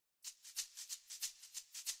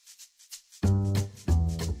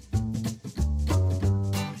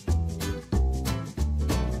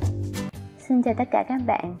Xin chào tất cả các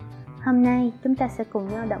bạn. Hôm nay chúng ta sẽ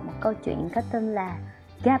cùng nhau đọc một câu chuyện có tên là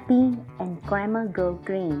Gabby and Grandma Go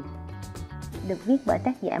Green, được viết bởi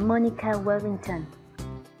tác giả Monica Wellington.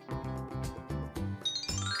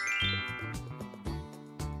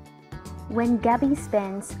 When Gabby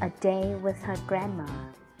spends a day with her grandma,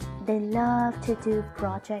 they love to do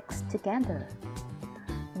projects together.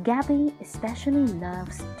 Gabby especially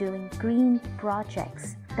loves doing green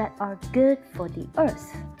projects that are good for the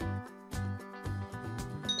earth.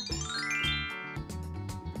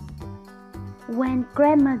 When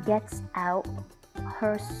Grandma gets out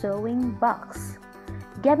her sewing box,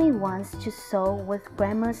 Gabby wants to sew with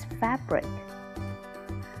Grandma's fabric.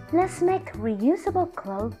 Let's make reusable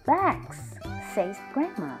cloth bags, says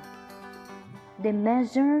Grandma. They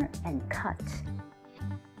measure and cut.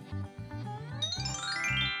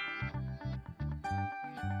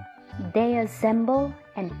 They assemble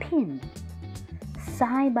and pin.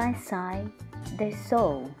 Side by side, they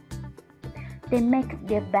sew. They make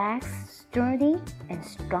their bags sturdy and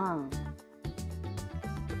strong.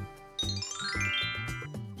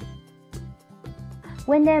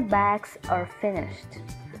 When their bags are finished,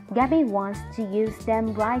 Gabby wants to use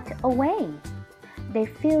them right away. They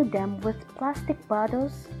fill them with plastic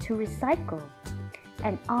bottles to recycle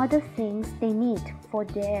and other things they need for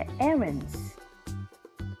their errands.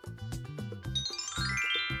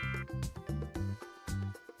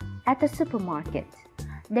 At the supermarket,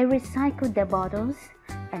 they recycle their bottles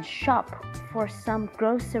and shop for some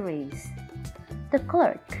groceries. The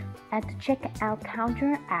clerk at the checkout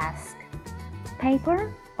counter asks,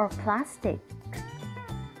 "Paper or plastic?"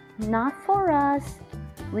 "Not for us.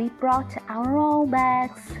 We brought our own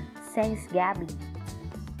bags," says Gabby.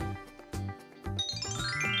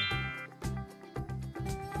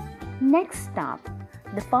 Next stop,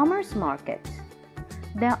 the farmer's market.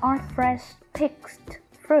 There are fresh picked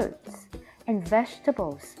fruits and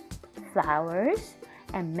vegetables, flowers,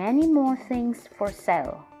 and many more things for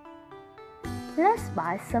sale. "Let's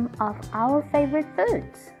buy some of our favorite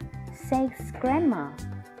foods," says Grandma.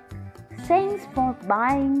 "Thanks for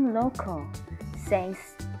buying local," says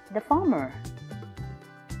the farmer.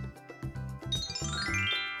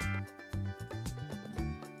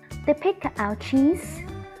 They pick out cheese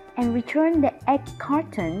and return the egg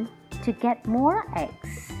carton to get more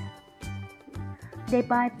eggs. They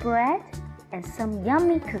buy bread and some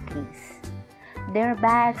yummy cookies. Their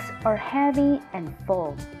bags are heavy and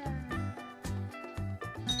full.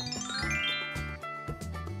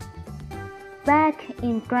 Back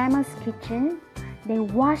in Grandma's kitchen, they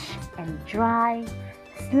wash and dry,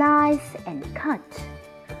 slice and cut.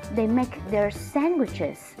 They make their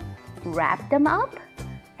sandwiches, wrap them up,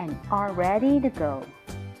 and are ready to go.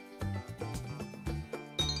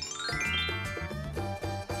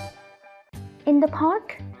 In the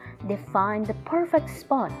park, they find the perfect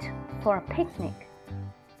spot for a picnic.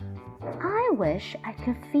 "I wish I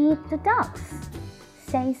could feed the ducks,"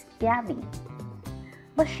 says Gabby.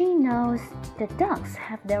 But she knows the ducks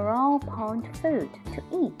have their own pond food to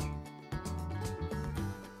eat.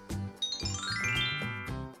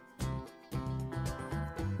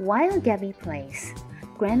 While Gabby plays,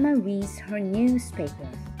 Grandma reads her newspaper.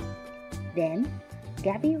 Then,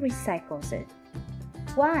 Gabby recycles it.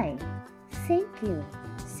 "Why, thank you,"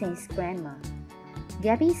 says Grandma.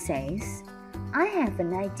 Gabby says, "I have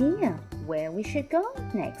an idea where we should go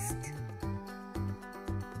next."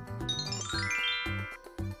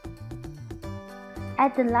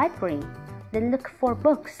 At the library, they look for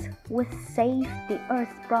books with Save the Earth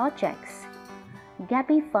projects.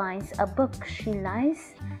 Gabby finds a book she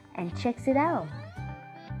likes and checks it out.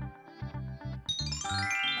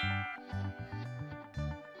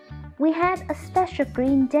 "We had a special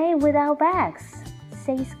green day with our bags,"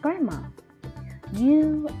 says Grandma.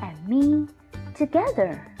 "You and me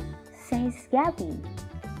together," says Gabby.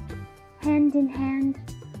 Hand in hand,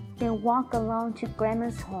 they walk along to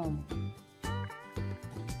Grandma's home.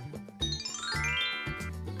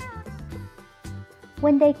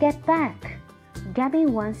 When they get back, Gabby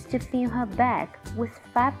wants to fill her bag with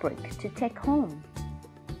fabric to take home.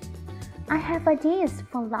 "I have ideas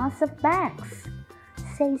for lots of bags,"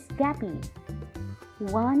 says Gabby.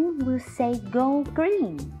 "One will say Go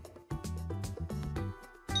Green."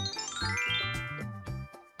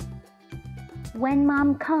 When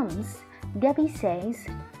Mom comes, Gabby says,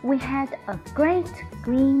 "We had a great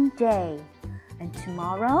green day, and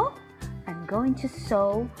tomorrow I'm going to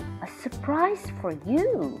sew a surprise for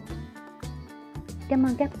you." Cảm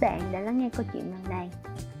ơn các bạn đã lắng nghe câu chuyện lần này.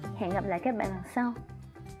 Hẹn gặp lại các bạn lần sau.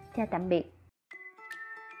 Chào tạm biệt.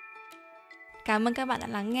 Cảm ơn các bạn đã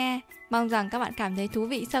lắng nghe. Mong rằng các bạn cảm thấy thú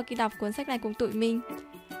vị sau khi đọc cuốn sách này cùng tụi mình.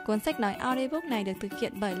 Cuốn sách nói audiobook này được thực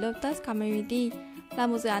hiện bởi Lotus Community, là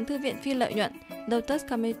một dự án thư viện phi lợi nhuận. Lotus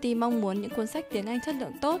Community mong muốn những cuốn sách tiếng Anh chất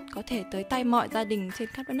lượng tốt có thể tới tay mọi gia đình trên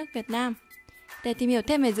khắp đất nước Việt Nam. Để tìm hiểu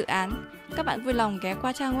thêm về dự án, các bạn vui lòng ghé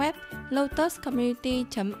qua trang web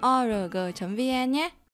lotuscommunity.org.vn nhé!